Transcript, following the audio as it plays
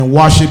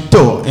worship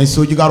too. And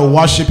so you got to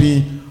worship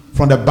him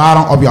from the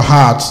bottom of your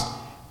heart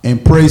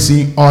and praise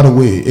him all the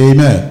way.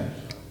 Amen.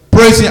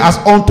 Praise him as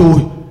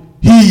unto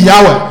he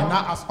Yahweh and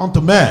not as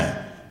unto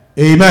man.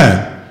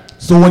 Amen.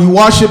 So when you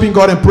worshiping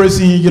God and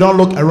praising him, you don't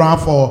look around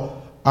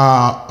for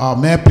a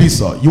man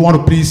pleaser. You want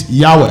to please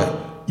Yahweh.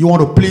 You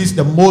want to please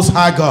the Most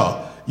High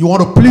God. You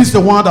want to please the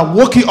one that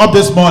woke you up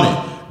this morning,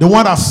 the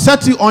one that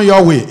set you on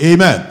your way.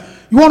 Amen.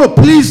 You want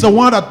to please the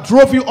one that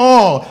drove you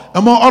all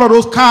among all of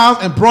those cars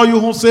and brought you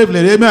home safely.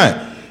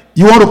 Amen.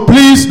 You want to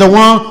please the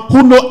one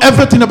who knows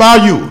everything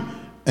about you,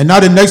 and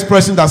not the next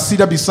person that's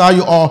seated beside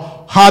you,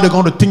 or how they're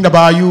going to think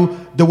about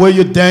you, the way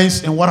you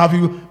dance and what have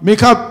you.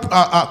 Make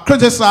her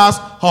criticize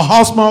her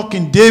husband,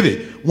 King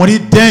David, when he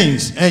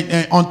danced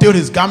and until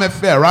his garment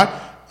fell, right?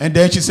 And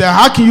then she said,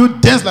 how can you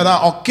dance like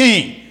that, or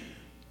king?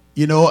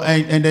 You know,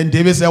 and then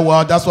David said,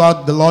 well, that's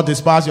why the Lord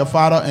despised your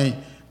father,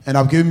 and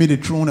I've given me the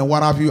throne and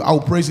what have you. I will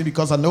praise him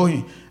because I know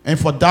him. And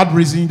for that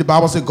reason, the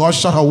Bible said God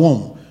shut her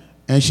womb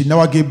and she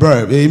never gave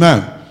birth.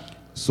 Amen.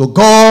 So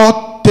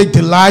God take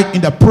delight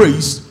in the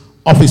praise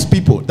of his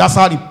people. That's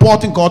how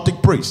important God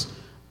take praise.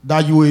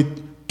 That you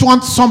would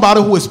want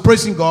somebody who is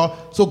praising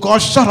God. So God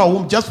shut her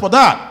womb just for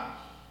that.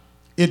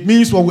 It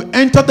means when we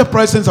enter the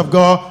presence of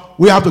God,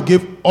 we have to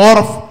give all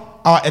of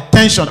our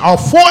attention, our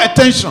full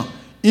attention,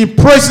 in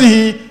praising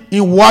him,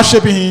 in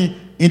worshiping him,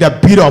 in the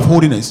beauty of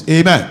holiness.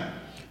 Amen.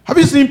 Have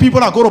you seen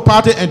people that go to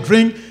party and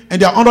drink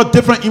and they're under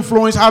different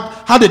influence,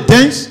 how they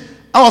dance?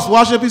 I was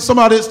worshiping,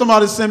 somebody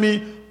sent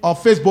me a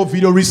Facebook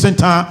video recent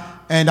time,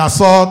 and I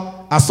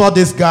saw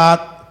this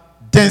guy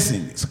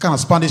dancing. It's a kind of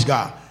Spanish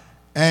guy.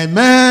 And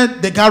man,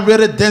 the guy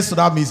really danced to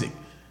that music.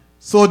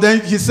 So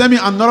then he sent me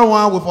another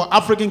one with an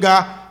African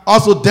guy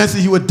also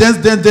dancing. He would dance.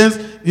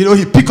 You know,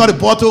 he picked out a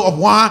bottle of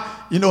wine,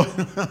 you know.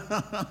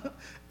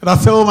 And I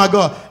said, oh my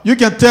God, you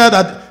can tell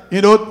that,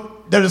 you know,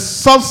 there is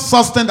some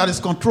substance that is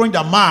controlling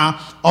the mind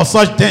of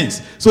such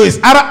things. So it's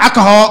either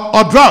alcohol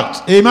or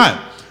drugs.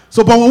 Amen.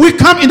 So, but when we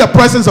come in the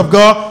presence of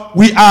God,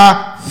 we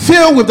are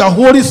filled with the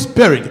Holy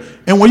Spirit.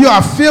 And when you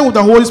are filled with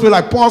the Holy Spirit,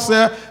 like Paul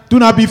said, do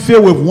not be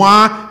filled with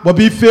wine, but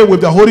be filled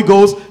with the Holy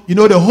Ghost. You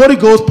know, the Holy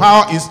Ghost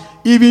power is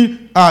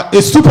even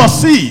it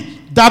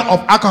supersedes that of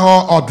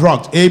alcohol or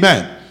drugs.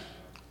 Amen.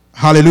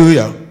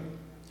 Hallelujah.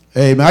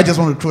 Amen. I just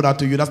want to throw that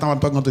to you. That's not what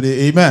I'm talking about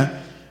today.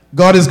 Amen.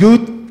 God is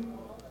good.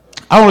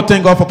 I want to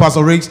thank God for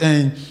Pastor Riggs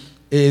and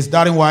his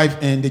darling wife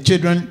and the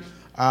children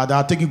that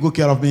are taking good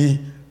care of me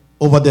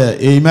over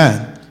there.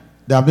 Amen.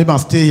 They have made my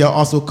stay here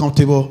also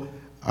comfortable.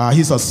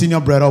 He's a senior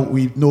brother.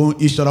 We've known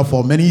each other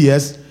for many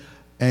years.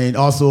 And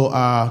also,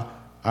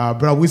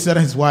 Brother Wizard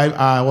and his wife,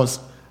 I was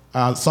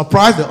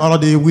surprised the other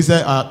day.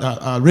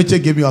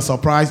 Richard gave me a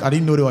surprise. I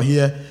didn't know they were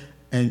here.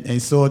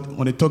 And so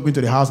when they took me to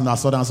the house and I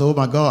saw them, I said, oh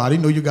my God, I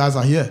didn't know you guys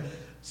are here.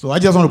 So I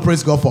just want to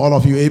praise God for all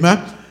of you.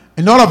 Amen.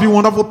 And all of you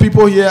wonderful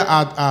people here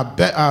at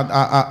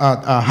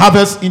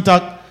Harvest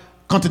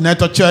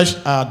Intercontinental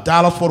Church,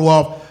 Dallas, Fort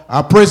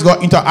Worth. Praise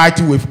God,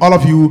 interacting with all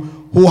of you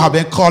who have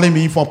been calling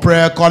me for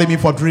prayer, calling me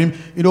for dream.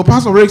 You know,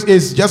 Pastor Riggs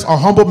is just a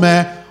humble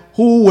man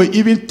who will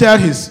even tell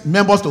his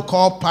members to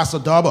call Pastor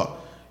Darber.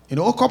 You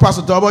know, call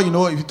Pastor Darber. You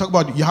know, if you talk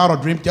about you had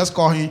a dream, just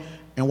call him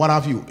and what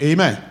have you.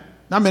 Amen.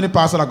 Not many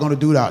pastors are going to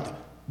do that.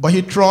 But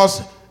he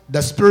trusts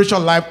the spiritual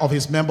life of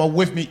his member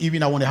with me,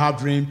 even when they have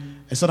dream.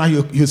 And so now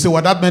you say,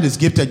 well, that man is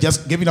gifted.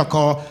 Just give him a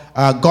call.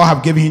 God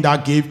have given him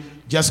that gift.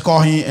 Just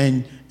call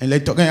him and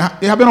let talk.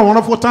 And it has been a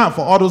wonderful time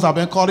for all those who have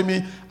been calling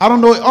me. I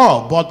don't know it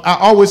all, but I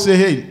always say,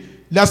 hey,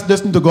 let's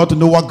listen to God to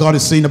know what God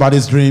is saying about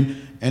his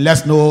dream. And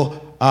let's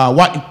know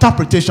what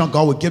interpretation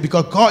God will give,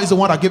 because God is the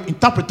one that gives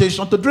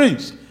interpretation to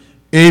dreams.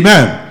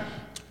 Amen.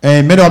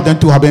 And many of them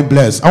too have been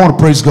blessed. I want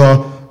to praise God.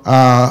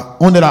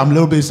 Only that I'm a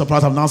little bit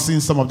surprised I've not seen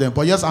some of them.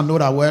 But yes, I know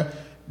that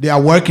they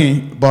are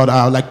working. But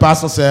like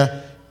Pastor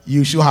said,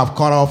 you should have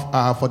cut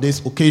off for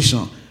this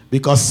occasion,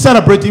 because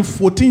celebrating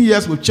 14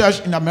 years with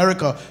church in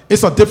America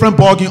is a different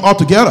ballgame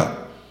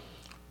altogether.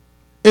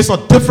 It's a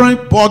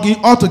different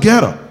ballgame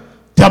altogether.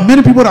 There are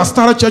many people that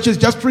started churches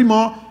just 3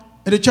 months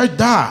and the church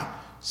died.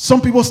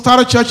 Some people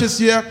started churches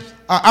here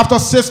after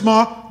 6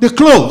 months, they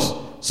closed.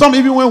 Some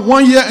even went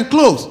 1 year and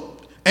closed.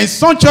 And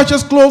some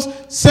churches closed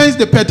since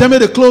the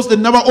pandemic. They closed, they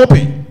never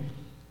opened.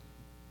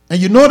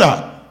 And you know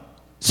that.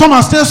 Some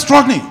are still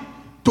struggling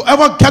to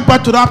ever get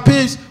back to that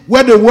pace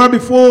where they were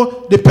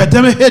before the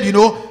pandemic hit, you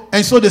know.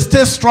 And so they're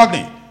still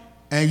struggling.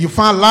 And you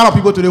find a lot of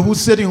people today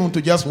who's sitting home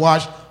to just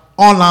watch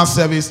online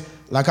service,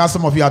 like how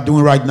some of you are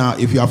doing right now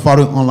if you are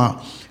following online.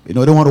 You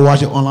know, they want to watch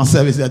the online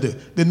service.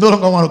 They no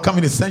longer want to come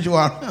in the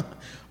sanctuary.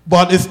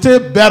 But it's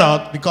still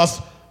better,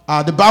 because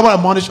the Bible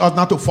admonishes us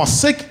not to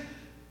forsake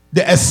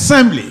the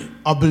assembly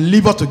of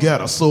believers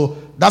together. So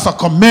that's a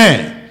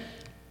command.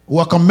 We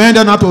are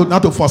commanded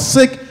not to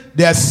forsake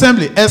the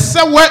assembly,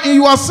 except when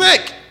you are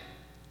sick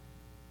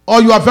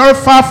or you are very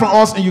far from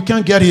us and you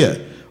can't get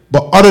here.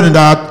 But other than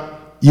that,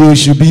 you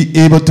should be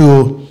able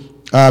to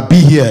be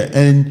here.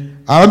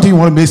 And I don't think you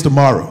want to miss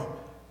tomorrow.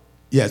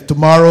 Yes,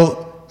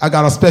 tomorrow I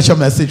got a special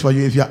message for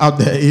you if you're out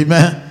there.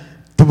 Amen.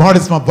 Tomorrow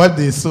is my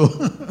birthday, so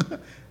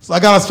So I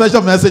got a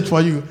special message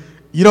for you.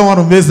 You don't want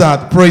to miss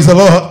that. Praise the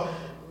Lord.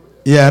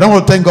 Yeah, I don't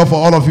want to thank God for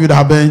all of you that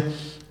have been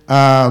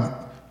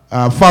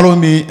following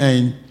me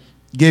and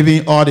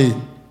giving all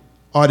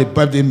the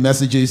birthday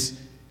messages.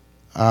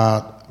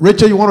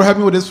 Rachel, you want to help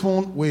me with this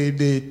phone? With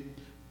the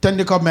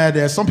technical man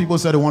there. Some people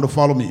said they want to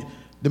follow me.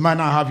 They might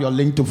not have your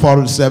link to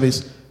follow the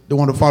service. They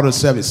want to follow the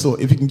service. So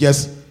if you can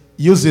just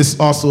use this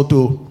also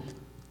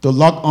to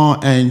log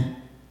on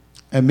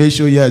and make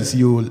sure, yes,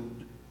 you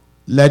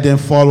let them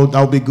follow. That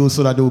will be good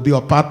so that they will be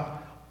a part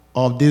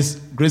of this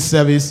great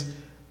service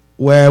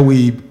where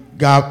we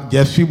got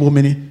just few more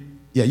minutes.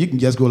 Yeah, you can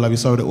just go like we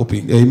saw the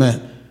opening.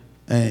 Amen.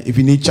 And if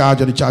you need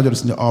charger, the charger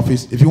is in the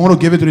office. If you want to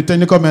give it to the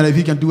technical man, if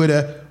he can do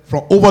it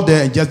from over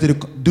there and just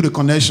do the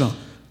connection,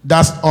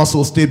 that's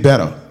also still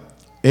better.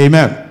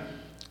 Amen.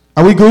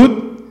 Are we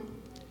good?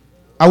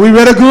 Are we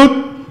really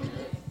good?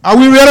 Are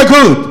we really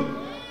good?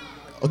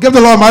 I'll give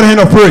the Lord a mighty hand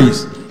of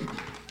praise.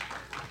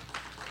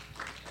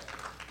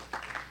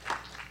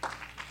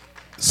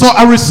 So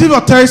I received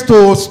a text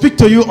to speak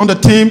to you on the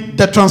theme,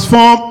 the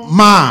transform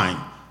mind.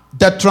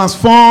 The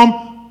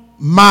transform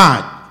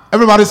mind.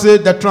 Everybody say,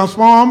 the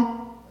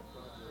transform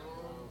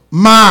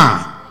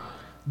mind.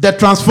 The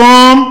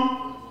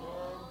transform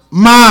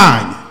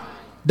mind.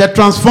 The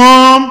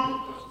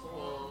transform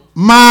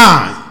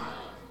mind.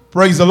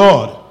 Praise the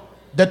Lord.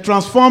 The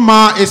transform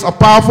mind is a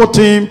powerful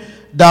theme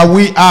that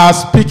we are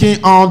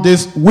speaking on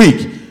this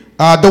week.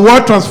 The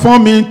word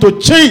transform means to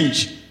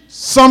change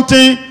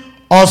something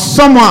or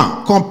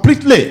someone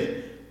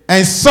completely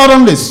and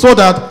suddenly so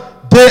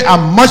that they are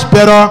much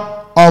better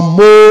or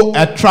more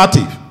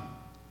attractive.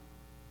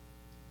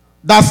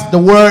 That's the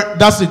word,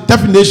 that's the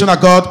definition I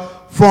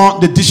got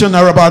from the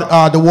dictionary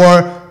about the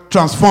word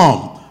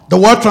transform. The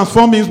word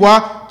transform means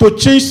what? To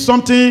change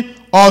something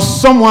or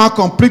someone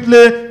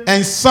completely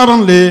and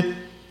suddenly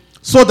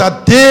so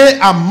that they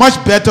are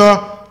much better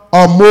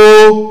or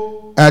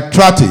more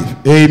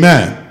attractive.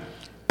 Amen.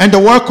 And the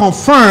word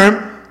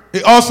confirm,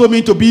 it also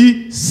means to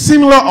be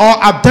similar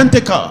or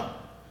identical.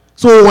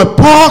 So when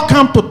Paul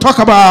comes to talk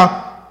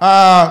about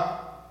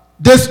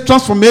this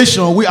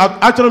transformation, we are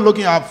actually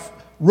looking at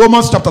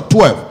Romans chapter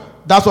 12.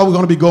 That's where we're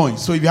going to be going.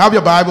 So if you have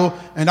your Bible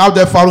and out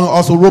there following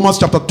also, Romans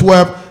chapter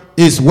 12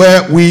 is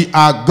where we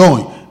are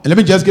going. And let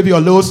me just give you a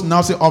little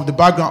synopsis of the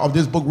background of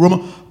this book.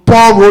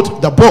 Paul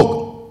wrote the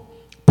book.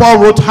 Paul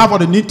wrote half of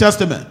the New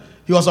Testament.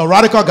 He was a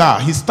radical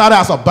guy. He started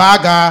as a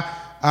bad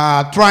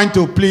guy, trying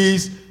to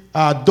please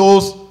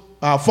those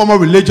former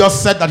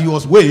religious sect that he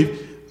was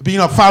with. Being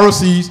a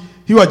Pharisee,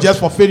 he was just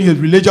fulfilling his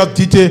religious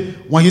duty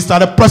when he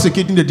started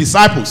persecuting the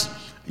disciples.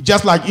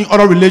 Just like in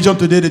other religions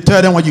today, they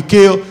tell them when you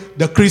kill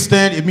the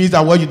Christian, it means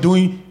that what you're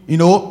doing,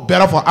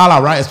 better for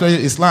Allah, right?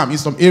 Especially Islam in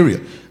some area.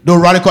 The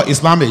radical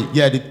Islamic,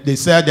 yeah, they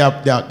said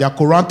their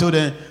Quran told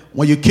them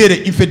when you kill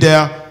the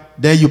infidel,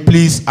 then you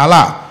please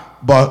Allah.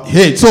 But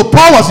hey, so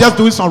Paul was just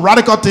doing some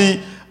radical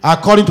thing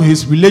according to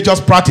his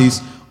religious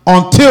practice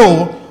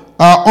until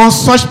on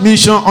such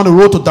mission on the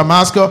road to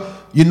Damascus,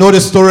 you know the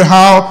story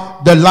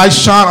how the light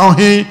shone on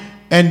him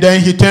and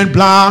then he turned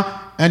blind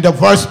and the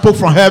voice spoke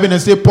from heaven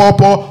and said,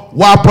 Paul,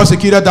 why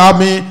persecuted thou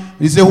me?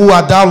 He said, who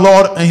art thou,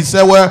 Lord? And he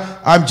said, well,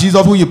 I'm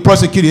Jesus who you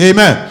persecuted.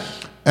 Amen.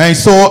 And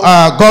so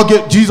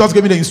Jesus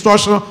gave me the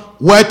instruction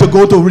where to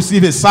go to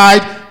receive his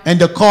sight and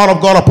the call of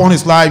God upon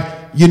his life.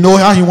 You know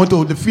how he went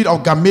to the feet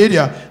of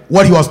Gamaliel,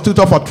 where he was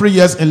tutor for 3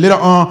 years, and later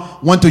on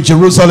went to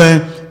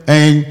Jerusalem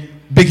and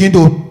began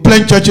to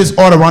plant churches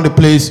all around the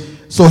place.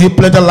 So he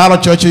planted a lot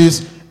of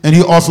churches, and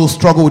he also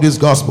struggled with this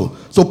gospel.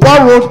 So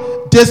Paul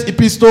wrote this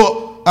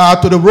epistle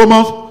to the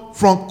Romans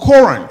from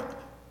Corinth,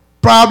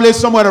 probably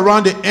somewhere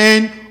around the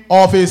end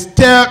of his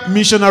third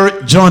missionary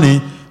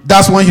journey.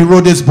 That's when he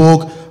wrote this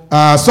book,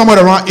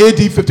 somewhere around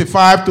AD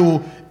 55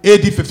 to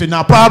AD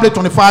 59, probably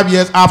 25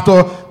 years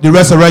after the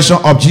resurrection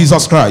of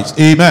Jesus Christ.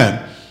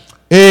 Amen.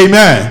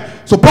 Amen.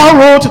 So Paul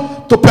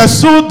wrote to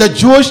pursue the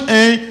Jewish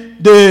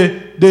and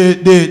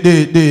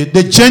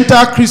the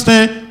Gentile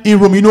Christian in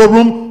Rome. You know,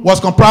 Rome was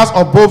comprised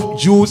of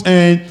both Jews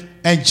and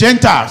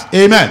Gentiles.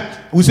 Amen.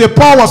 We say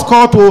Paul was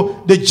called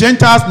to the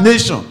Gentiles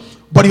nation,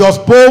 but he was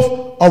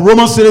both a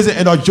Roman citizen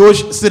and a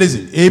Jewish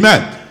citizen.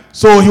 Amen.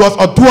 So he was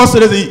a dual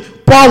citizen.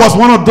 Paul was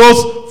one of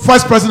those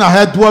first person that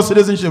had dual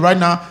citizenship. Right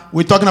now,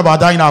 we're talking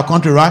about that in our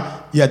country, right?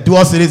 Yeah,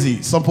 dual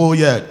citizen. Some people,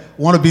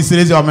 want to be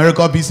citizen of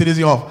America, be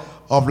citizen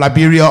of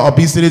Liberia, or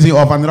be citizen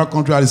of another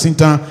country at the same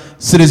time,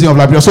 citizen of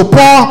Liberia. So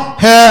Paul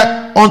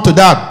had onto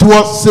that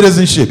dual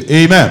citizenship.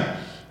 Amen.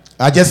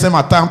 I just sent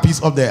my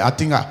timepiece up there. I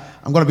think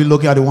I'm going to be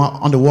looking at the one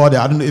on the wall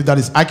there. I don't know if that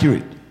is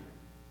accurate.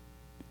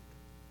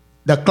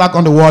 The clock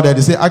on the wall there,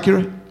 they say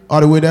accurate all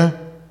the way there?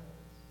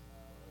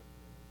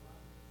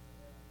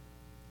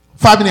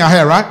 5 minutes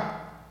ahead, right?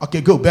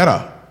 Okay, good,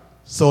 better.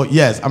 So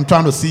yes, I'm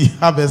trying to see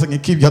how best I can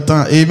keep your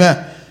time.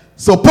 Amen.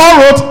 So Paul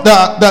wrote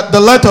the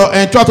letter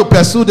and tried to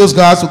pursue those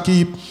guys to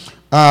keep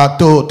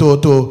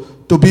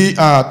to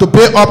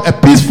build up a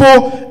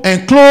peaceful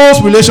and close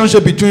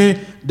relationship between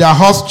their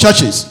host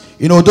churches.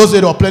 You know, those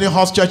days there were plenty of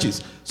house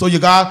churches. So you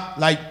got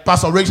like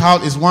Pastor Rick's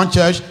house is one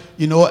church,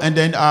 you know, and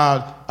then the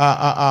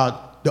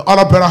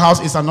other brother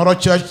house is another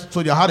church.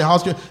 So they had a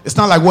house church. It's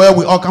not like where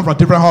we all come from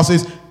different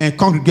houses and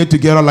congregate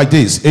together like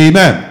this.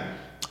 Amen.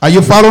 Are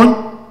you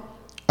following?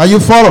 Are you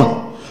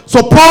following?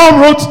 So Paul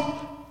wrote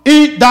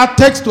in that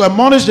text to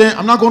admonish them.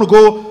 I'm not going to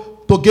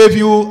go to give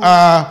you,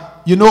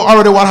 you know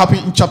already what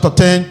happened in chapter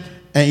 10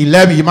 and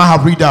 11. You might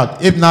have read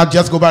that. If not,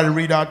 just go back and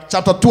read that.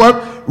 Chapter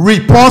 12,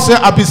 read. Paul said,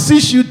 I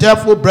beseech you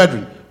therefore,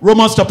 brethren.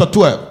 Romans chapter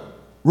 12.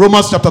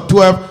 Romans chapter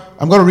 12.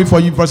 I'm going to read for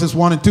you verses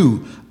 1 and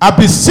 2. I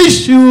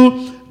beseech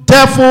you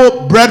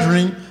therefore,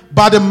 brethren,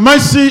 by the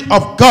mercy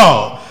of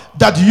God,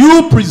 that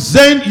you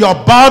present your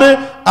body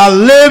a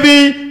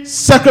living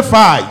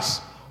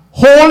sacrifice,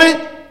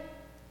 holy,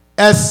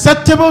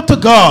 acceptable to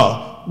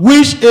God,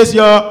 which is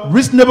your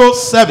reasonable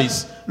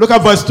service. Look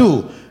at verse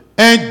 2.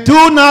 And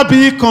do not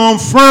be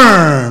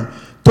conformed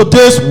to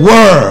this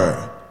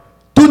world.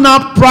 Do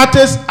not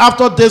practice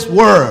after this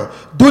world.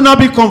 Do not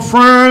be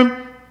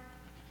conformed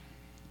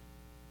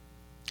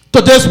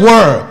to this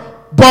world,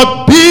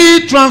 but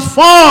be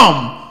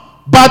transformed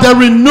by the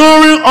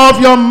renewing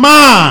of your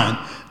mind,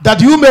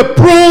 that you may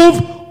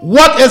prove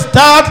what is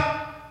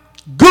that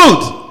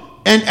good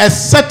and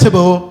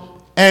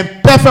acceptable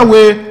and perfect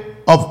way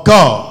of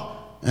God.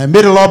 And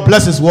may the Lord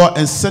bless his word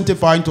and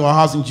sanctify into our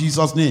house in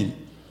Jesus' name.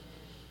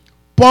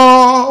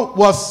 Paul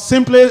was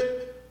simply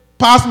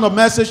passing a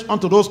message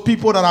unto those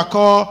people that are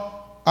called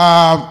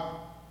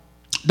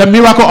the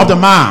miracle of the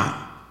mind.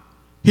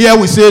 Here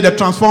we say the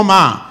transformed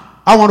mind.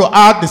 I want to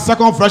add the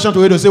second version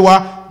to it to say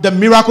what? The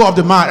miracle of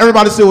the mind.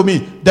 Everybody say with me.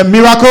 The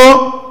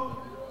miracle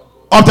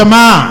of the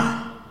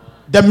mind.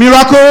 The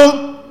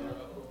miracle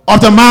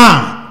of the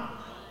mind.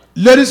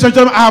 Ladies and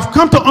gentlemen, I have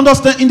come to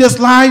understand in this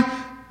life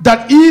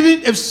that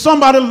even if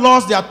somebody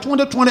lost their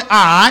 20/20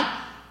 eye,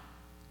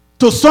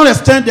 to some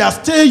extent they are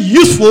still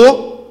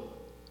useful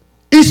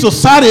in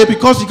society,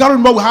 because you got to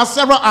remember we have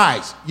several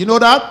eyes. You know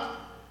that?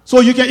 So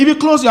you can even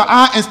close your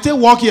eye and still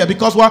walk here,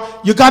 because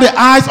what? You got the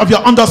eyes of your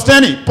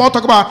understanding. Paul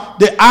talk about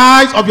the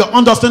eyes of your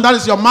understanding. That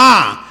is your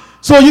mind.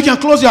 So you can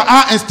close your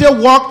eye and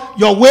still walk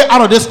your way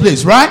out of this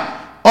place, right?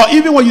 Or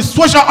even when you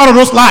switch out of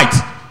those lights,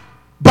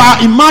 by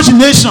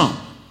imagination,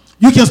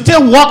 you can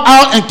still walk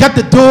out and get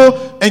the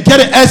door and get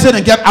the exit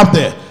and get up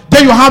there.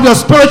 Then you have your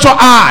spiritual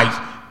eyes,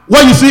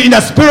 what you see in the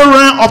spirit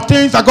realm of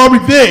things that God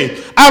revealed,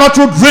 either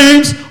through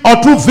dreams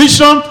or through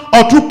vision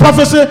or through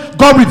prophecy.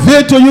 God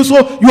revealed to you, so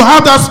you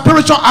have that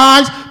spiritual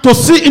eyes to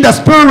see in the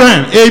spirit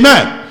realm.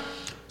 Amen.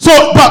 So,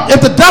 but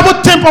if the devil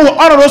temper with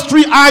all of those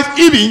three eyes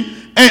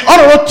even, and all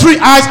of those three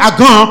eyes are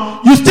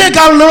gone, you still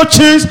got a little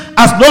chance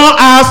as long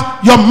as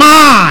your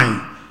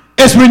mind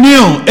is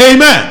renewed.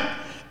 Amen.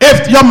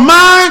 If your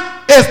mind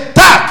is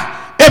dark,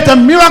 if the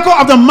miracle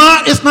of the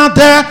mind is not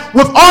there,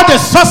 with all the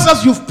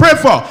success you've prayed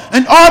for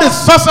and all the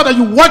success that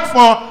you work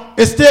for,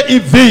 is still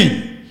in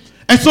vain.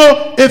 And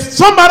so if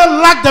somebody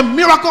lack the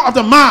miracle of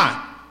the mind,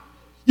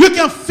 you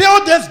can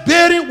fill this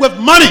building with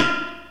money.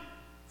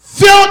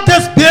 Fill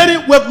this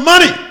building with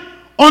money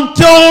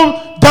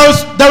until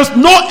there's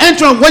no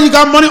entrance where you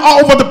got money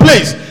all over the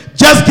place.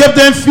 Just give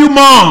them few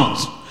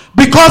months,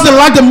 because they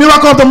lack the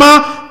miracle of the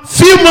mind.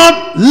 Few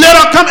months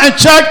later, come and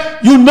check,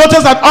 you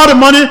notice that all the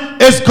money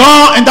is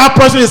gone and that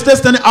person is still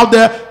standing out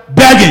there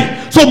begging.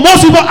 So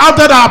most people out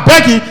there that are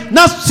begging,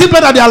 not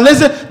simply that they are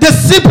lazy, they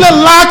simply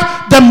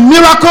lack the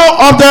miracle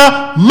of the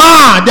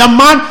mind. Their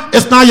mind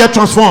is not yet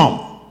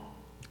transformed.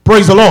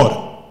 Praise the Lord.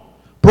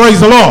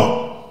 Praise the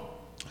Lord.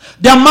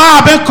 Their mind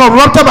have been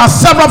corrupted by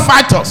several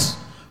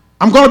factors.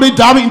 I'm going to be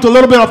diving into a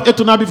little bit of it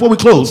tonight before we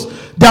close.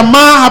 Their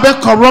mind have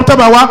been corrupted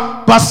by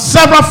what? By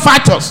several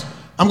factors.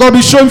 I'm going to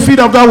be showing feet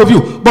of that with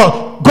you.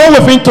 But go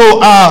with me to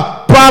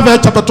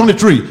Proverbs chapter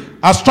 23.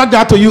 I struck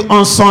that to you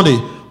on Sunday.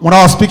 When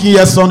I was speaking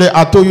yesterday Sunday,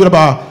 I told you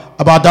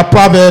about that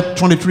Proverbs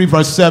 23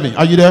 verse 7.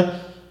 Are you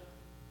there?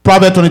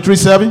 Proverbs 23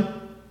 7.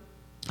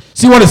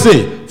 See what it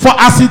says. For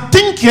as he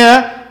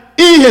thinketh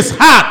in his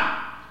heart.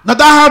 Now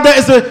that heart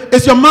there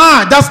is your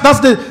mind. That's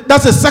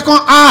the second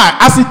eye.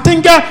 As he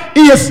thinketh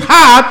in his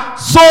heart,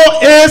 so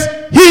is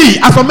he.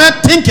 As a man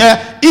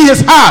thinketh in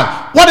his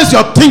heart. What is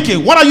your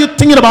thinking? What are you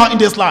thinking about in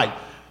this life?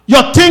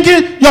 Your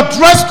thinking, your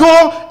dress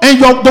code, and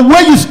the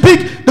way you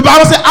speak. The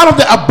Bible says, out of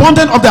the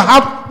abundance of the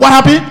heart, what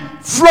happened?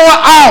 Flow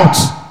out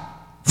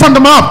from the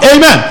mouth.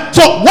 Amen.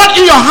 So what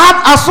in your heart,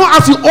 as soon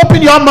as you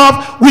open your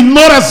mouth, we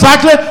know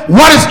exactly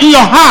what is in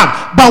your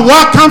heart. But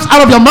what comes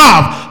out of your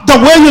mouth, the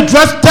way you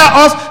dress, tell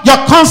us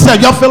your concept,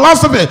 your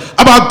philosophy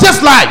about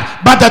this life,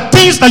 but the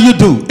things that you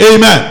do.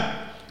 Amen.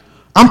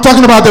 I'm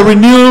talking about the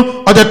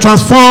renewal or the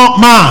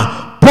transformed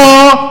mind.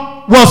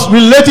 Paul was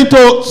relating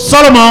to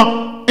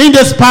Solomon in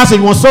this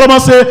passage when Solomon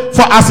said,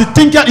 for as he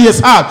thinketh in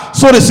his heart,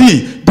 so does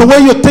he. The way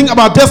you think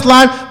about this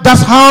life,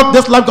 that's how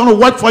this life going to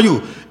work for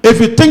you. If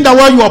you think that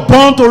while you are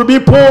born to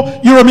remain poor,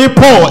 you remain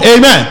poor.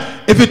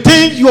 Amen. If you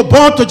think you are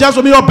born to just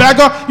remain a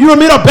beggar, you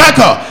remain a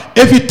beggar.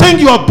 If you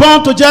think you are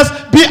born to just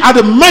be at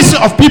the mercy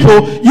of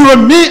people, you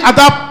remain at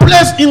that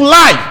place in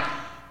life.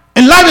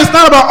 And life is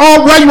not about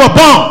all where you are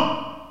born.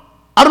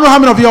 I don't know how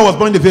many of you was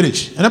born in the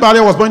village. Anybody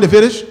was born in the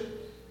village?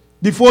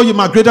 Before you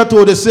migrated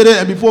to the city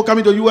and before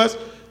coming to the U.S.?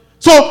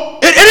 So,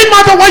 it didn't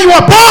matter where you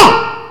were born.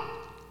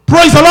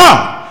 Praise the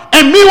Lord.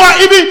 And meanwhile,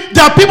 even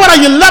there are people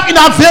that you left in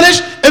that village,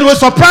 it will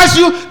surprise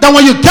you that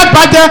when you get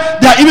back there,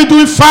 they are even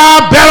doing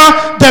far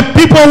better than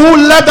people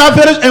who left that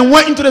village and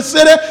went into the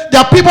city.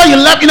 There are people you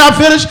left in that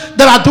village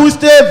that are doing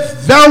still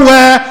very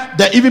well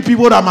than even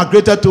people that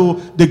migrated to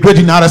the great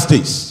United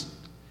States.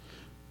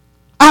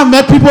 I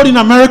met people in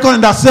America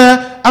and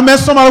I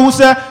met somebody who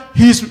said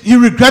he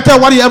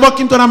regretted what he ever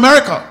came to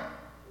America.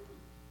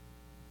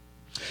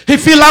 He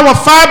feel like it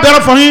was far better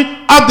for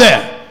him out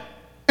there.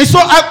 And so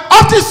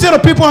I often say to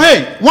people,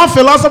 hey, one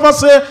philosopher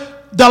said,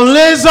 the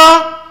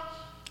laser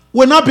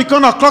will not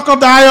become a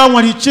crocodile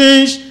when he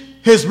changed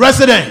his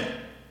resident.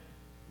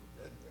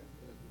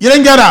 You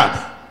didn't get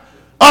that?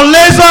 A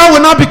laser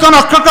will not become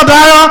a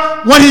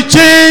crocodile when he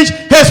changed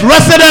his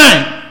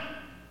resident.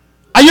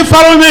 Are you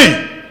following me?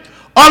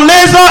 A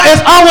laser is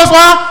always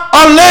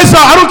a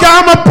laser. I don't care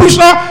how much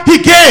pusher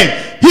he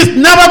gave. He's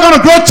never going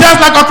to grow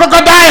chest like a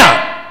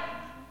crocodile.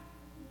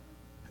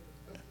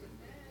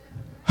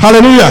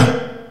 Hallelujah.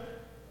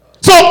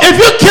 So if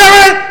you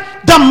carry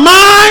the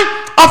mind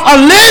of a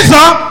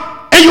laser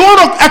and you want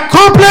to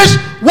accomplish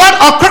what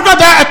a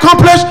crocodile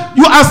accomplished,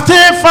 you are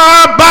still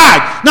far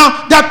back.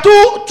 Now, there are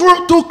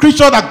two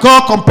creatures that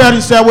God compared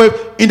himself with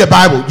in the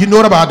Bible. You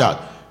know about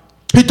that.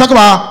 He talked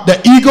about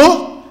the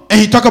eagle and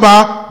he talked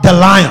about the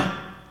lion.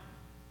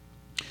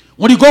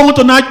 When you go home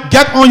tonight,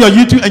 get on your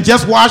YouTube and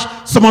just watch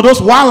some of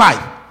those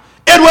wildlife.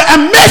 It will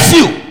amaze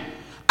you.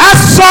 I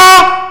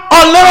saw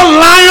a little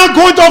lion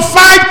going to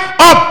fight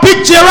a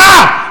big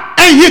giraffe.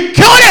 And he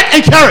killed it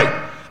and carried.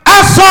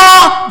 I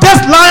saw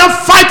this lion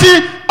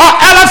fighting an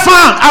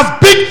elephant as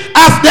big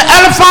as the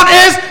elephant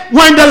is.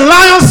 When the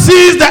lion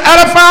sees the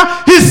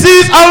elephant, he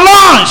sees a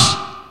lunch.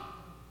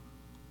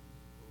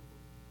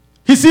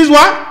 He sees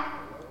what?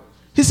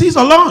 He sees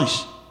a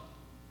lunch.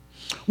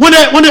 When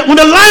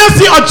the lion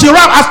sees a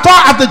giraffe, as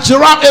tall as the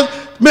giraffe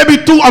is, maybe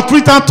 2 or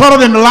 3 times taller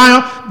than the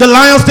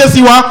lion still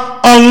sees what?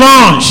 A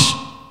lunch.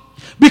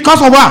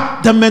 Because of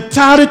what? The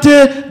mentality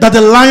that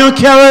the lion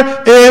carry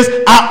is,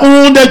 I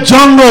own the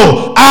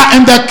jungle. I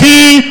am the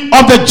king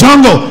of the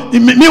jungle.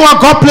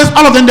 Meanwhile, God placed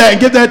all of them there and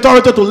gave the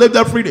authority to live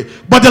there freely.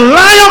 But the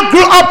lion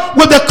grew up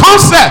with the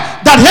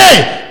concept that,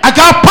 hey, I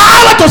got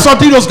power to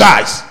subdue those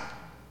guys.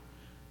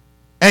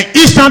 And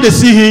each time they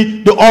see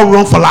him, they all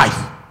run for life.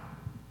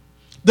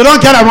 They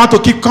don't get around to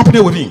keep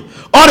company with him.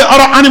 All the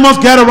other animals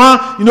get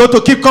around,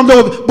 to keep company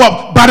with him.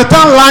 But by the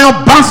time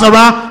lion bounces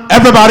around,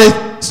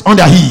 everybody's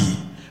on their heel.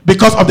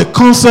 Because of the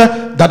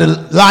concept that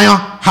the lion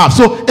has.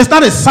 So it's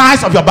not the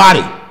size of your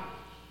body.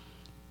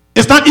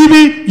 It's not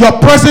even your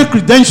present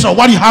credential,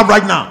 what you have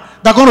right now,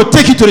 that's going to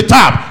take you to the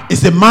top.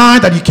 It's the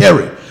mind that you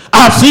carry.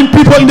 I have seen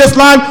people in this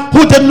life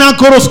who did not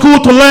go to school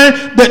to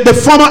learn the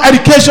formal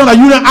education that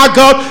you and I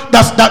got,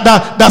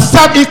 that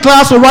sat in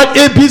class to write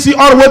ABC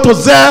all the way to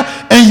Z,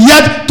 and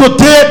yet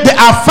today they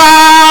are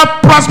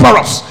far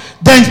prosperous.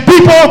 There's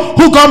people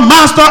who got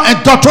master and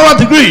doctoral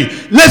degree.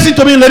 Listen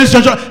to me, ladies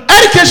and gentlemen.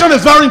 Education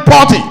is very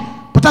important,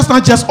 but that's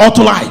not just all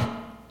to life.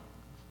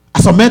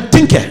 As a man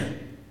thinketh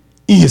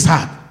in his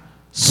heart,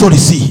 so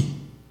does he.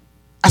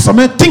 As a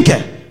man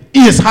thinketh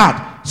in his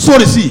heart, so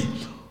does he.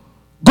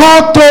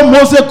 God told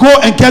Moses, go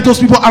and get those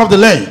people out of the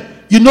land.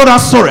 You know that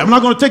story. I'm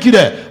not going to take you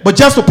there, but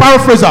just to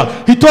paraphrase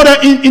that, he told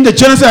them in the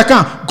Genesis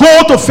account,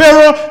 go to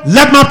Pharaoh,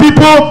 let my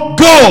people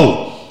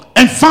go.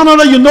 And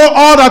finally,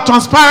 all that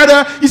transpired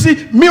there. You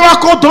see,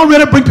 miracles don't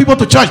really bring people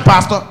to church,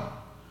 pastor.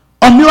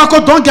 Or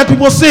miracles don't get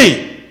people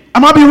saved. I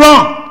might be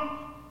wrong.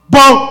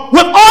 But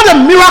with all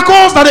the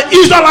miracles that the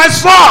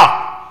Israelites saw,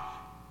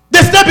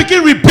 they still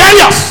became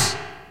rebellious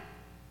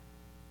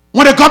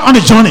when they got on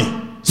the journey.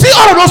 See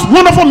all of those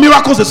wonderful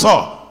miracles they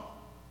saw.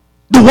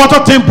 The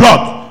water turned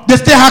blood. They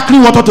still had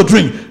clean water to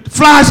drink.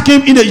 Flies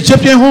came in the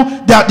Egyptian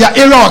home. Their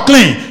area was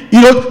clean.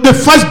 The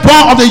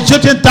firstborn of the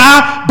Egyptian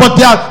died, but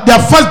their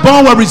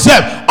firstborn were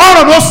reserved. All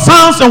of those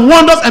signs and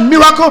wonders and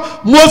miracles,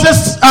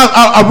 Moses'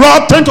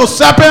 rod turned to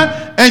serpent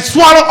and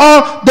swallowed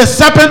all the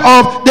serpent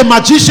of the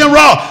magician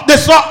rod. They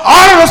saw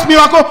all of those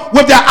miracles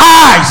with their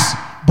eyes.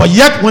 But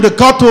yet, when they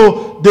got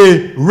to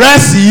the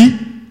Red Sea,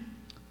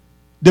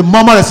 the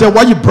mama they said,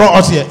 why you brought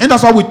us here? And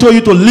that's why we told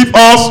you to leave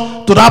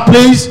us to that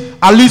place.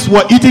 At least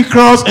we're eating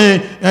crows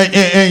and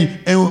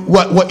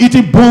we're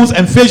eating bones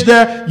and fish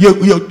there.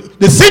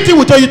 The same thing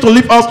we tell you to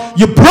leave us.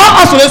 You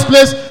brought us to this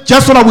place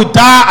just so that we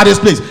die at this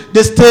place.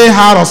 They still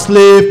had a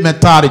slave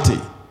mentality.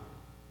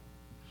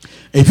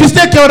 If you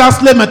still care that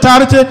slave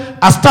mentality,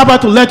 I start by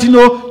to let you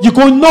know you're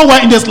going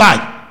nowhere in this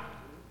life.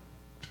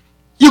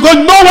 You're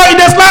going nowhere in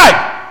this life.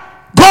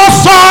 God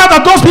saw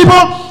that those people,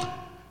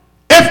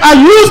 if I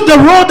use the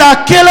road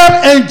that Caleb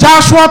and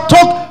Joshua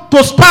took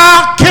to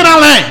spy Canaan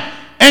land,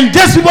 and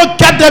these people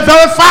get there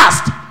very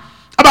fast,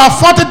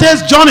 about 40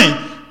 days journey,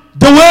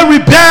 they will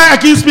rebel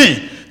against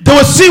me. They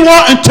will see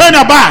war and turn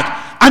their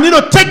back. I need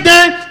to take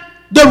them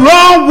the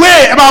wrong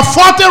way, about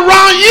 40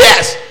 wrong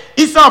years.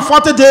 Instead of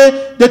 40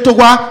 days, they took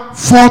what?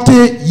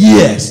 40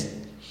 years.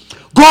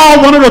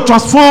 God wanted to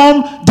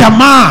transform their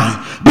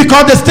mind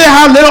because they still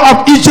have little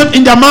of Egypt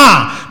in their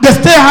mind. They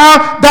still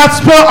have that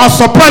spirit of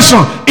suppression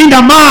in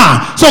their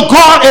mind. So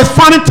God is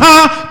finding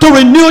time to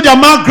renew their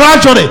mind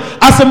gradually.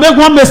 As they make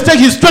one mistake,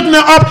 He's straightening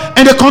it up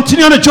and they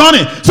continue on the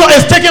journey. So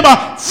it's taking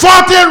about 40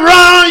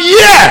 round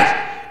years.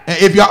 And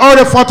if you're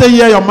already 40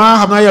 years, your mind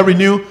have not yet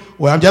renewed,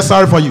 well, I'm just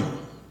sorry for you.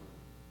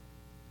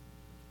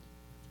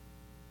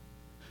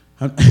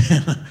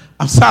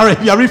 I'm sorry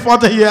if you're already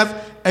 40 years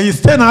and you're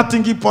still not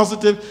thinking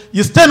positive,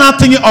 you're still not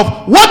thinking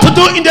of what to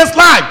do in this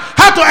life,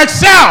 how to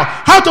excel,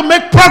 how to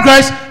make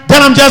progress,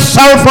 then I'm just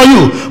sorry for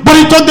you. But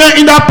He took them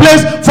in that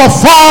place for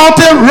 40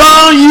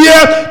 round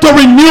years to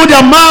renew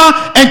their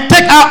mind and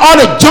take out all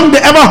the junk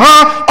they ever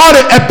heard, all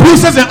the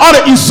abuses and all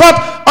the insults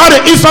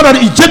that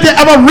the Egyptians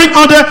ever ring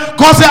on them.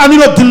 God said, I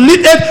need to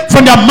delete it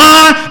from their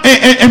mind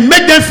and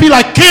make them feel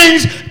like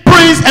kings,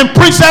 prince and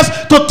princess,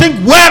 to think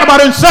well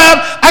about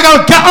themselves. I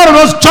gotta get all of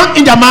those junk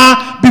in their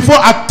mind before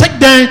I take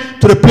them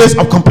to the place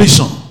of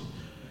completion.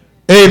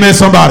 Amen,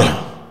 somebody.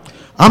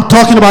 I'm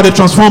talking about the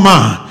transformed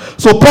mind.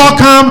 So Paul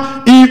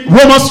come in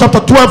Romans chapter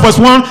 12 verse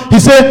 1. He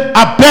said,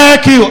 I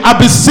beg you, I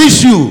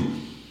beseech you,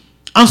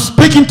 I'm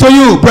speaking to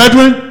you,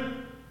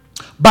 brethren,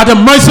 by the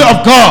mercy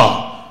of God,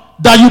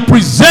 that you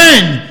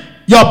present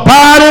your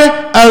body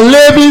a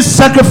living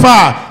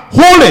sacrifice,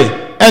 holy,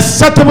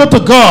 acceptable to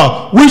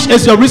God, which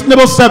is your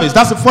reasonable service.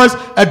 That's the first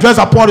address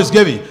that Paul is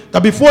giving.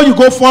 That before you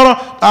go further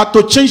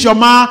to change your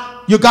mind,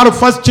 you got to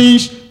first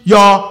change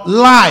your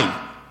life.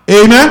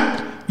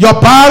 Amen. Your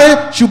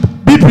body should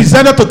be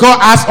presented to God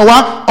as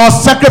a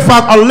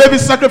sacrifice, a living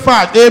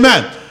sacrifice.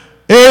 Amen.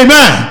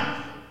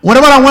 Amen.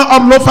 Whenever I went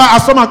up Lofa, I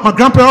saw my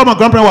grandparents. All my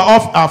grandparents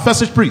were off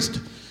fetish priest.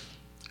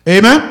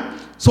 Amen.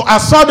 So I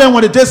saw them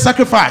when they did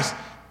sacrifice.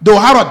 They will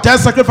have a dead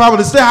sacrifice, but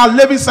they still have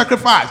living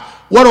sacrifice.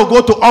 What will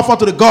go to offer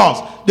to the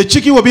gods? The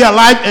chicken will be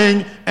alive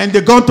and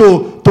they're going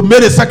to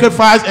make a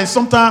sacrifice. And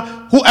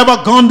sometimes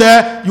whoever gone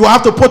there, you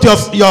have to put your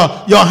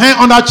hand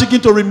on that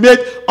chicken to remove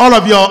all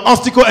of your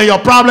obstacle and your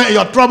problem and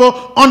your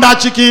trouble on that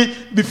chicken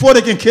before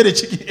they can kill the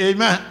chicken.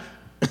 Amen.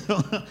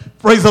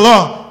 Praise the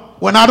Lord.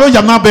 When I know you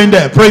have not been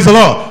there, praise the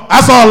Lord.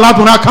 I saw a lot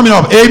when I coming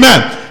up.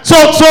 Amen. So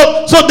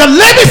the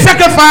living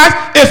sacrifice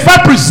is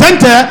first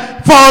presented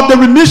for the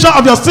remission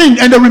of your sin,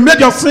 and they remit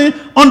your sin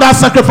on that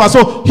sacrifice.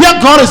 So here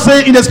God is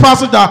saying in this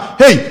passage that,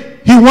 hey,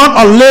 He wants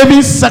a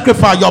living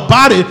sacrifice. Your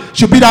body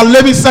should be that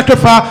living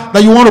sacrifice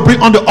that you want to bring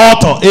on the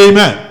altar.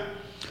 Amen.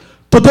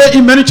 Today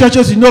in many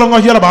churches, you no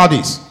longer hear about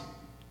this.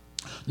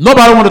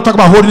 Nobody want to talk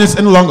about holiness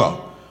any longer.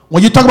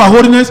 When you talk about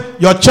holiness,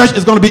 your church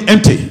is going to be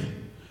empty.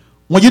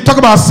 When you talk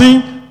about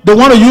sin, they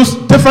want to use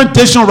different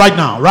diction right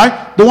now,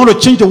 right? They want to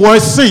change the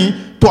word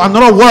sin to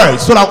another word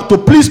so that to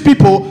please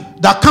people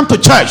that come to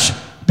church.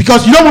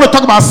 Because you don't want to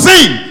talk about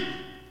sin.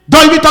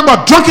 Don't even talk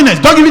about drunkenness.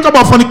 Don't even talk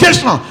about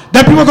fornication.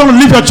 Then people are going to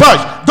leave your church.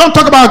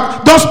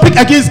 Don't speak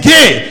against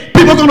gay.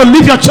 People are going to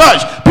leave your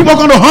church. People are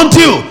going to hunt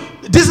you.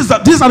 These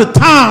are the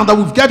time that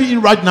we've gotten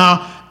in right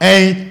now,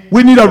 and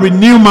we need a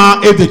renewed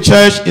mind if the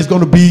church is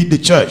going to be the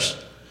church.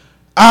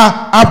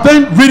 I've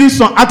been reading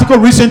some article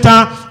recent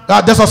time.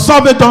 There's a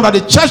survey done that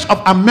the Church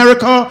of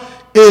America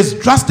is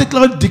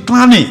drastically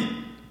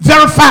declining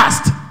very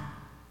fast.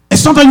 And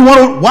sometimes you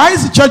wonder, why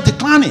is the church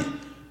declining?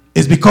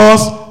 It's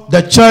because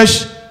the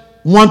church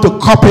want to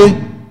copy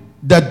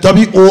the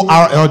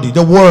WORLD,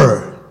 the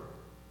word.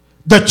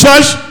 The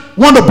church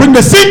want to bring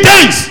the same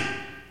things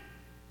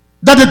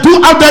that they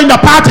do out there in the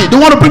party. They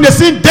want to bring the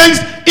same things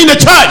in the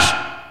church.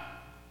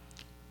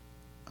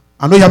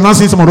 I know you have not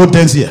seen some of those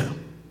things here.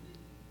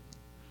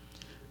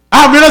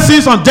 I have really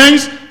seen some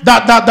things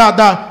that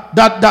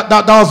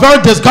was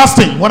very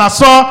disgusting when I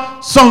saw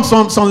some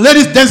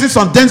ladies dancing,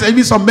 some dance,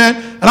 even some men,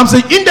 and I'm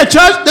saying, in the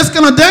church, this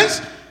kind of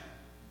dance.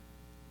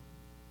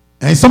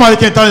 And somebody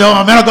can tell you,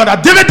 oh man of God,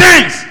 that David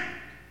dance.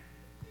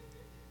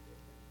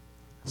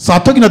 So I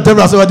took in the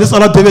devil, I said, well, this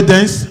other David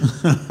dance.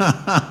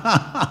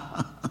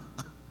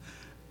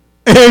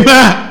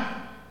 Amen.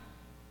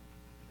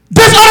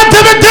 This other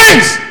David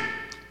dance.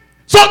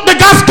 So they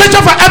got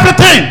scripture for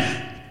everything.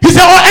 He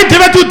said, oh, ain't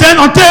David do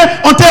then until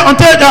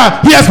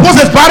he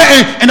exposed his body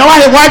and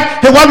his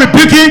wife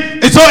rebuking.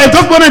 And so if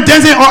those women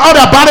dancing or all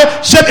their body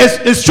shape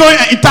is showing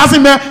and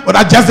enticing men, but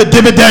that's just the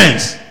David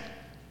dance.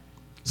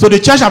 So the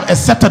church have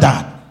accepted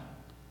that.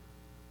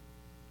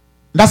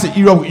 That's the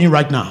era we're in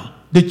right now.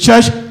 The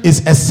church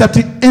is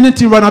accepting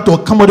anything right now to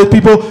accommodate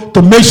people,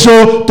 to make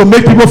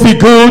people feel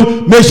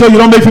good, make sure you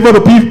don't make people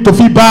to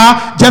feel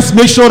bad. Just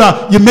make sure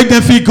that you make them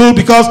feel good,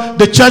 because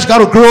the church got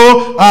to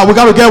grow. We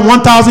got to get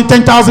 1,000,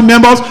 10,000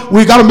 members.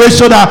 We got to make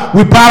sure that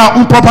we buy our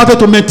own property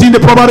to maintain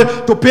the property,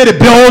 to pay the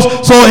bills.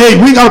 So hey,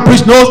 we got to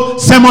preach no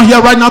sermon here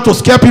right now to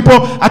scare people.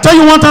 I tell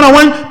you one time I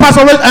went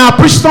pastor and I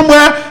preached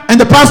somewhere, and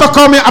the pastor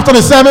called me after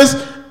the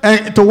service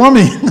and to warn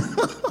me.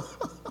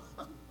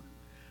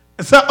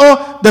 I said,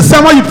 oh, the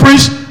sermon you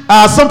preached,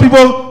 some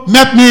people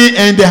met me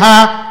and they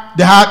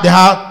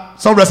had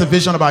some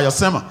reservation about your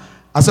sermon.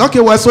 I said,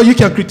 okay, well, so you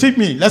can critique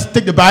me. Let's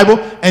take the Bible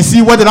and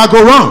see where did I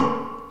go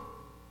wrong.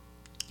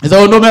 He said,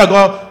 oh no, man,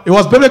 God, it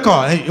was biblical.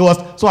 And it was,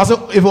 so I said,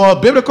 if it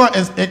was biblical,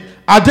 and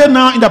are they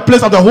now in the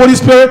place of the Holy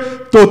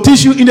Spirit to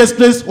teach you in this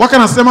place what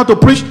kind of sermon to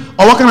preach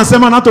or what kind of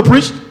sermon not to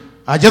preach?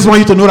 I just want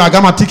you to know that I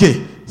got my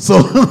ticket.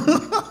 So,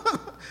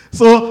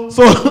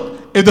 so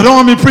if they don't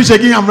want me to preach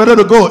again, I'm ready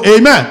to go.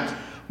 Amen.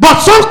 But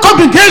some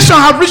congregations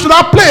have reached to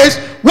that place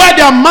where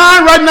their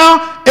mind right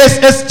now is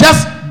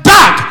just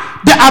dark.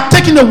 They are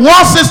taking the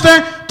world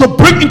system to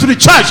bring into the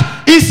church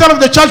instead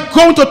of the church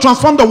going to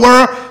transform the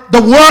world. The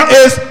world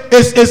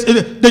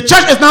the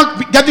church is now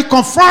getting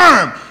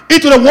confirmed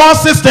into the world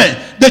system.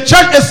 The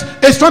church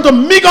is trying to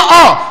mingle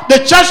up.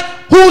 The church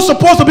who's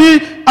supposed to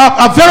be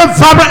a very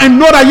vibrant and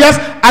know that yes,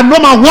 I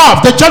know my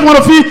worth. The church want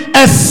to feel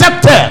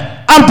accepted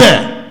out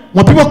there.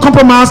 When people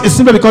compromise, it's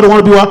simply because they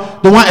want to be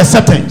what? They want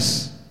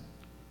acceptance.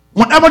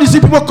 Whenever you see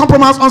people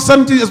compromise on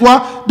certain things, is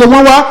what? They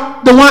want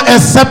what? They want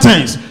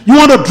acceptance. You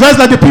want to dress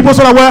like the people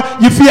so that where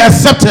you feel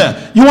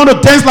accepted. You want to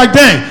dance like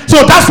them.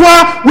 So that's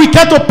why we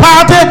get to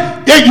party.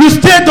 You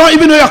still don't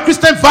even know your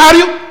Christian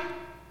value,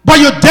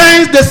 but you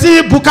dance. They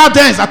see Buka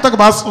dance. I talk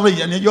about something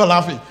and you're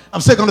laughing.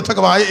 I'm still going to talk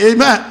about it.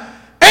 Amen.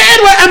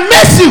 Anyway, I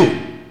miss you.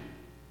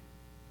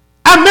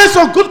 I miss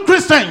some good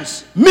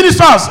Christians,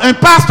 ministers and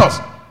pastors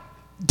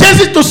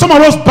dancing to some of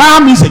those bar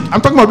music.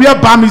 I'm talking about real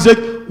bar music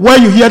where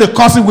you hear the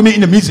cursing women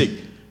in the music,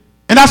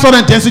 and that's all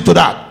they're dancing to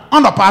that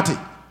on the party.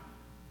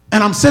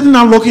 And I'm sitting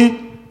there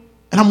looking,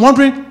 and I'm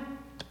wondering,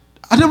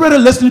 are they really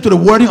listening to the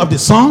wording of the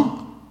song?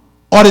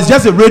 Or is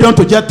just a radio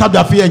to just tap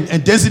their feet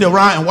and dancing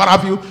around and what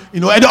have you? You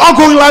know, and they're all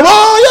going like,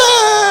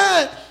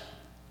 oh yeah.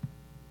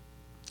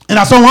 And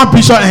I saw one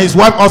bishop and his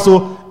wife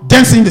also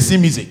dancing the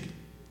same music.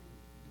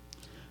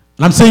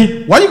 And I'm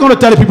saying, why are you going to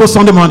tell the people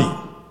Sunday morning?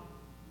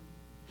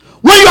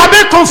 When you are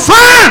being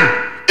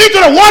confirmed into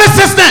the water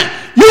system,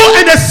 you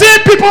and the same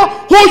people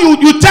who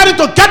you tell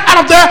them to get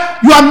out of there,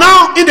 you are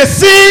now in the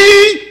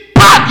same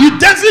part. You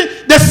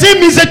dancing the same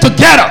music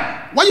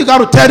together. Why you got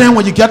to tell them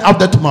when you get out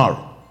there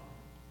tomorrow?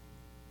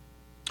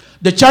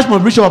 The church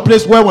must reach a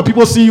place where when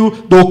people see you,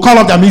 they will call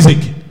up their music.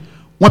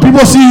 When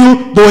people see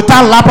you, they will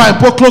tie lapper and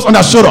put clothes on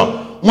their shoulder.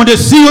 When they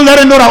see you, let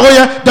them know that, oh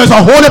yeah, there's a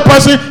holy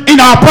person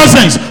in our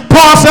presence.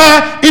 Paul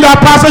said in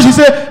that passage, he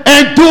said,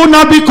 and do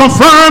not be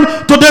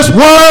conformed to this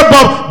world,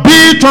 but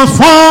be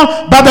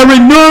transformed by the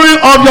renewing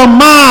of your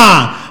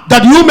mind,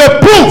 that you may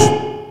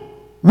prove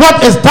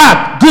what is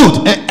that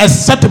good and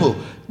acceptable.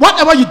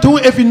 Whatever you do,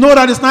 if you know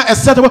that it's not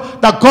acceptable,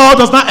 that God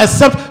does not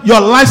accept your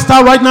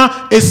lifestyle right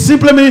now, it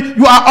simply means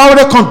you are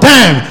already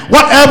condemned.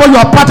 Whatever you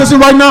are practicing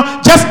right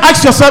now, just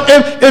ask yourself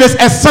if it is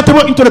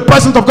acceptable into the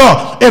presence of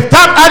God. If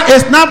that act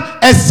is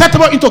not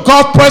acceptable into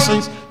God's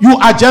presence,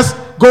 you are just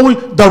going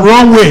the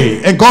wrong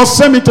way. And God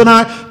sent me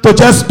tonight to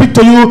just speak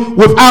to you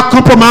without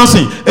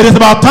compromising. It is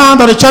about time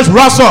that the church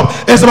rise up.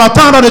 It is about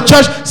time that the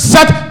church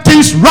set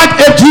things right.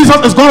 If Jesus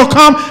is going to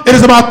come, it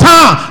is about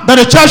time that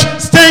the church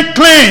stay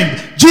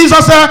clean.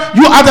 Jesus said,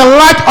 you are the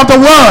light of the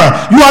world.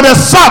 You are the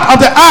salt of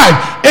the earth.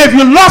 If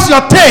you lost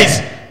your taste,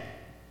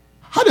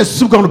 how is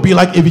soup going to be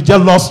like if you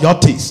just lost your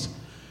taste?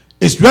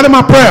 It's really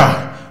my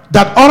prayer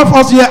that all of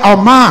us here, our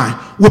mind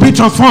will be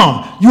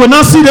transformed. You will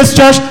not see this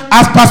church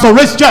as Pastor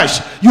Ray's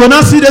church. You will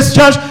not see this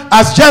church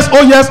as just,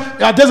 oh yes,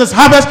 this is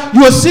harvest.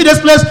 You will see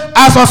this place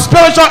as a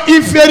spiritual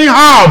infilling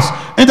house.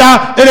 And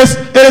that it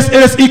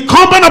is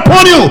incumbent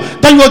upon you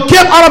that you will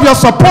give all of your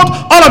support,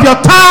 all of your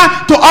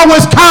time to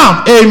always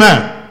come.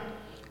 Amen.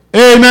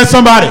 Amen,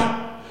 somebody.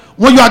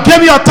 When you are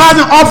giving your tithe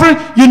and offering,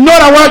 you know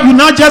that what you're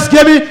not just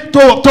giving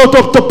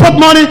to put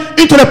money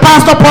into the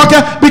pastor's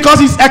pocket because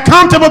he's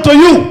accountable to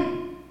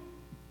you.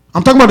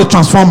 I'm talking about the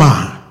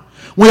transformer.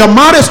 When your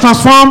mind is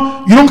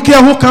transformed, you don't care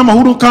who come or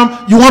who don't come.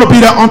 You want to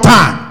be there on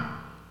time.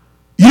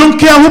 You don't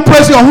care who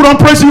praise you or who don't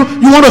praise you.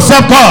 You want to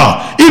serve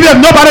God. Even if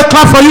nobody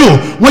clap for you,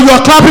 when you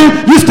are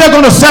clapping, you still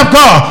going to serve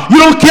God.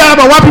 You don't care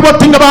about what people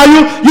think about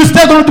you. You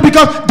still going to,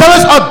 because there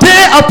is a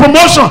day of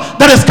promotion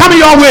that is coming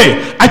your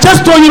way. I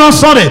just told you on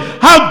Sunday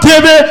how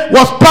David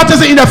was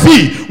practicing in the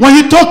field when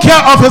he took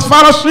care of his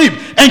father's sheep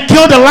and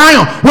killed the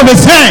lion with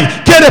his hand,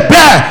 killed the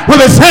bear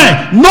with his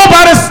hand.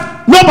 Nobody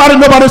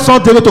saw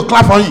David to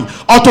clap for him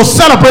or to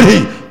celebrate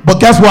him. But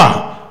guess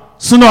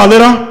what? Sooner or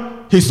later,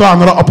 he saw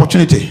another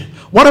opportunity.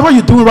 Whatever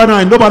you're doing right now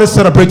and nobody's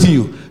celebrating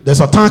you,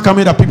 there's a time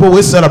coming that people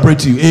will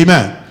celebrate you.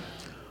 Amen.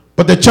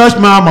 But the church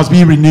mind must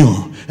be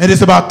renewed. And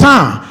it's about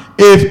time.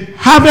 If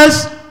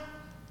harvest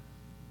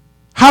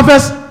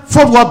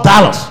Fort Worth,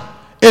 Dallas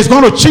is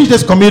going to change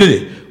this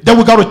community, then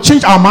we got to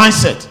change our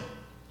mindset.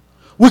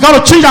 We got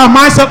to change our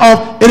mindset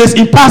of it is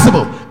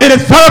impossible. It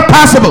is very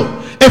possible.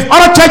 If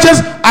other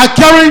churches are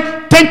carrying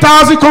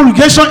 10,000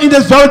 congregation in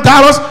this very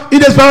Dallas,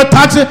 in this very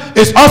taxi,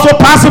 it's also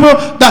possible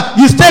that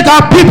you still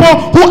got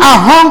people who are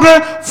hungry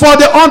for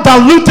the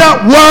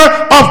undiluted word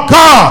of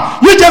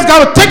God. You just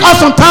got to take out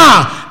some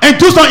time and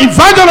do some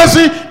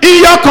evangelism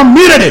in your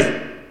community.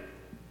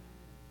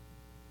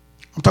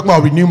 I'm talking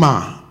about renew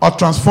mind or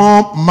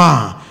transform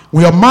mind.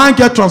 When your mind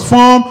gets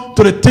transformed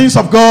to the things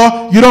of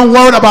God, you don't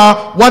worry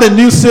about what the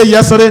news said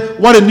yesterday,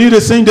 what the news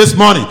is saying this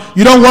morning.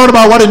 You don't worry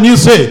about what the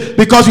news said,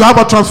 because you have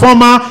a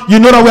transformer.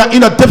 You know that we are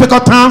in a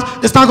difficult times.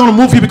 It's not going to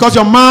move you because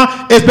your mind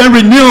has been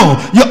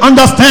renewed. You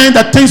understand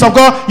the things of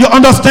God. You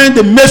understand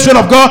the mystery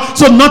of God.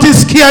 So nothing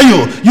scares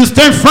you. You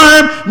stand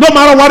firm no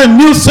matter what the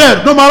news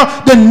said. No matter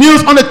the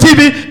news on the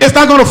TV, it's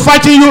not going to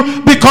frighten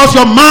you because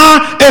your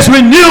mind is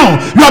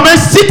renewed. You have been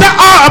seated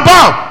all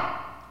about.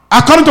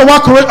 According to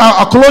what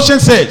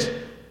Colossians says,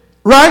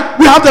 right?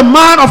 We have the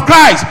mind of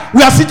Christ.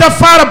 We are seated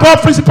far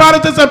above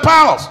principalities and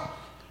powers.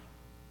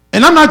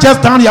 And I'm not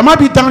just down here. I might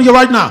be down here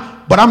right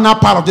now, but I'm not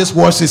part of this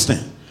world system.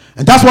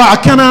 And that's why I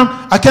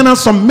cannot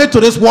submit to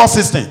this world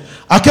system.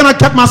 I cannot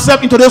get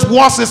myself into this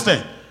world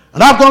system.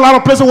 And I've gone a lot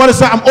of places where they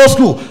say I'm old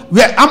school.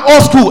 Yeah, I'm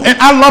old school, and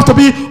I love to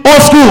be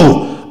old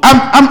school.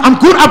 I'm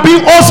good at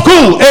being old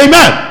school.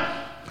 Amen.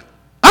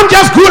 I'm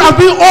just good at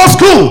being old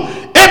school.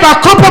 If a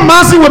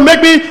compromising will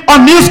make me a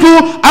new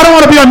school, I don't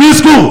want to be a new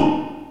school.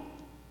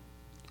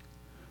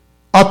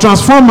 A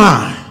transformed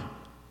mind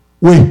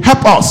will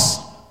help us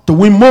to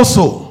win more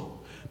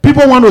soul.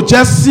 People want to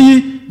just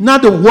see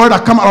not the word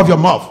that come out of your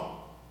mouth.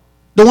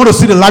 They want to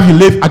see the life you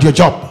live at your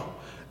job.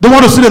 They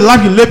want to see the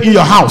life you live in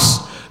your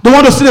house. They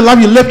want to see the life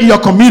you live in your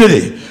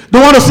community. They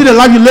want to see the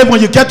life you live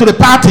when you get to the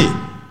party.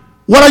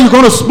 What are you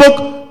going to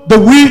smoke the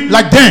weed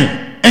like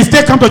them and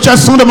still come to church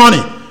Sunday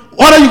morning?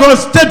 What are you going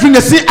to still drink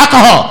the same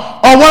alcohol?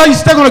 Or what are you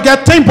still going to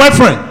get 10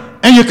 boyfriends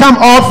and you come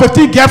all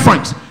 15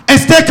 girlfriends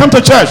and still come to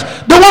church?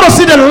 They want to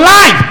see the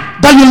life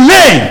that you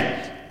live.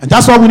 And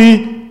that's why we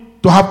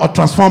need to have a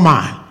transformed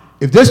mind.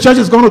 If this church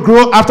is going to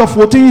grow after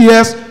 14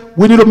 years,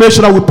 we need to make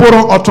sure that we put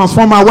on a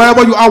transformed mind.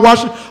 Wherever you are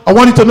watching, I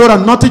want you to know that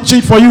nothing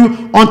changed for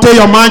you until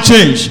your mind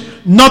changed.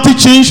 Nothing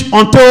changed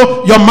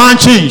until your mind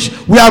changed.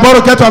 We are about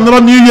to get to another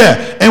new year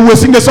and we'll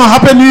sing the song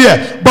Happy New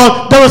Year.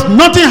 But there is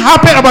nothing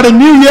happen about the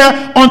new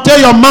year until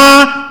your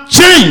mind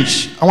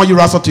change. I want you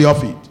to rise up to your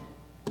feet.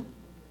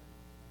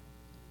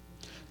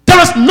 There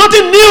is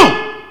nothing new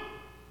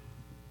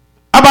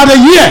about the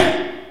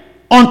year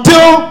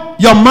until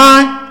your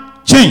mind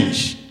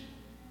change.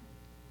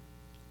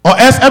 Or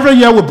else every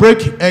year will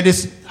break and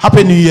it's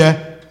Happy New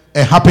Year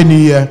and Happy New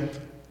Year,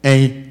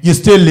 and you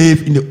still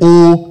live in the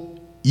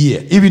old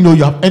year. Even though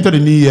you have entered the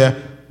new year,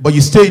 but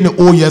you stay in the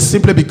old year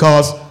simply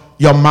because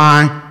your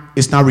mind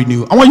is not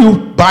renewed. I want you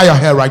to bow your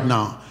head right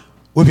now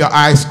with your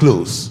eyes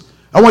closed.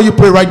 I want you to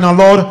pray right now,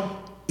 Lord,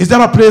 is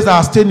there a place that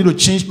I still need to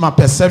change my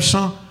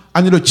perception?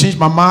 I need to change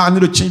my mind. I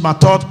need to change my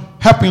thought.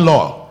 Help me,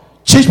 Lord.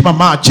 Change my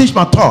mind. Change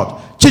my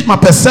thought. Change my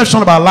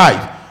perception about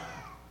life.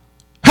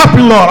 Help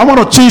me, Lord. I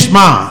want to change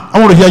mine. I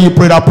want to hear you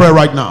pray that prayer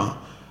right now.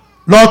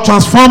 Lord,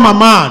 transform my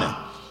mind.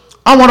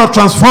 I want to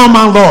transform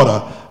my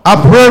Lord. I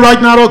pray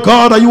right now, oh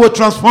God, that you will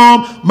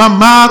transform my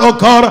mind, oh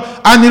God.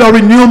 I need to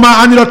renew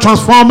my, I need to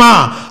transform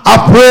my. I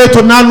pray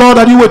tonight,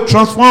 Lord, that you will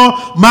transform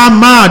my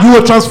mind. You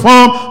will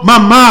transform my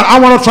mind.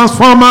 I want to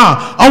transform my.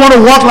 I want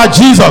to walk like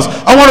Jesus.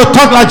 I want to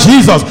talk like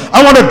Jesus.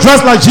 I want to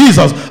dress like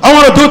Jesus. I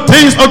want to do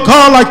things, oh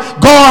God, like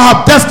God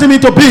have destined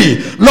me to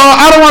be. Lord,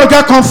 I don't want to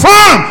get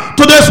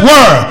conformed to this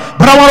world,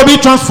 but I want to be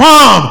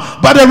transformed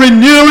by the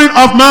renewing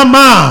of my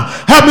mind.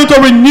 Help me to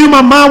renew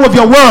my mind with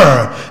your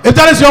word. If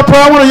that is your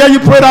prayer, I want to hear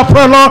you pray that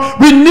prayer, Lord.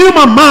 Renew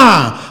my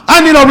mind. I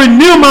need to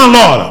renew my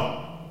Lord.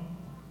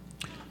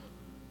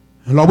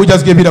 And Lord, we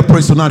just give you the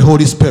praise tonight,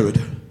 Holy Spirit.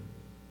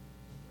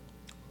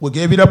 We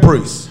give you the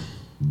praise.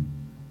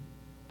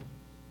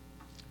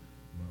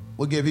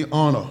 We give you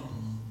honor.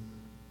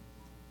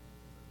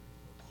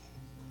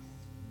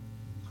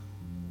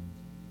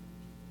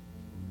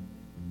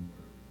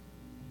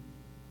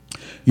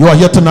 You are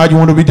here tonight. You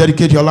want to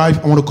rededicate your life.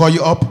 I want to call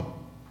you up.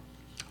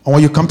 And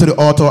when you come to the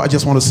altar, I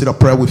just want to say a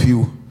prayer with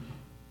you.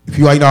 If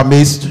you are in our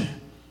midst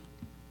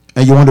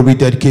and you want to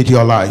rededicate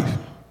your life,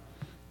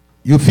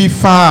 you feel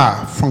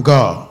far from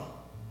God,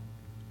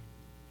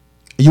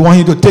 you want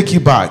Him to take you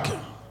back,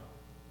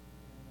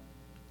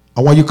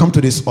 I want you to come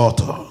to this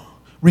altar.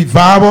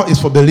 Revival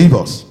is for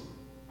believers.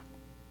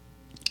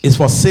 It's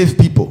for saved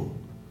people.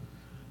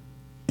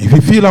 If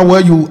you feel like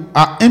where you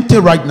are empty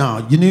right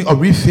now, you need a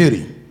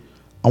refilling,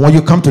 I want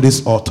you to come to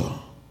this altar.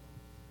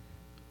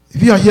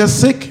 If you are here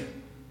sick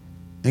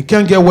and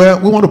can't get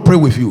well, we want to pray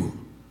with you.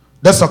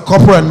 There's a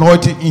corporate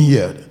anointing in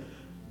here.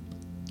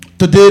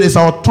 Today is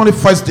our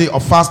 21st day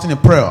of fasting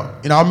and prayer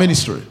in our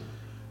ministry.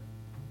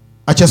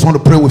 I just want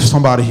to pray with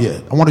somebody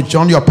here. I want to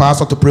join your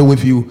pastor to pray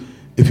with you.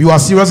 If you are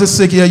seriously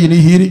sick here, you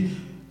need healing,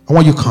 I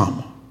want you to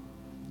come.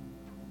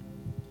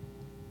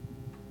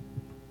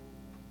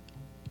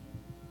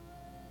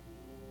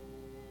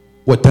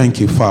 Well, thank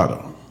you,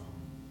 Father.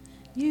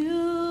 You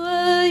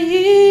are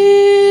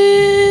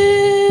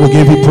here. We'll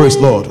give you praise,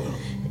 Lord.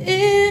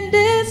 In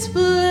this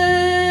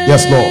place.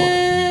 Yes, Lord.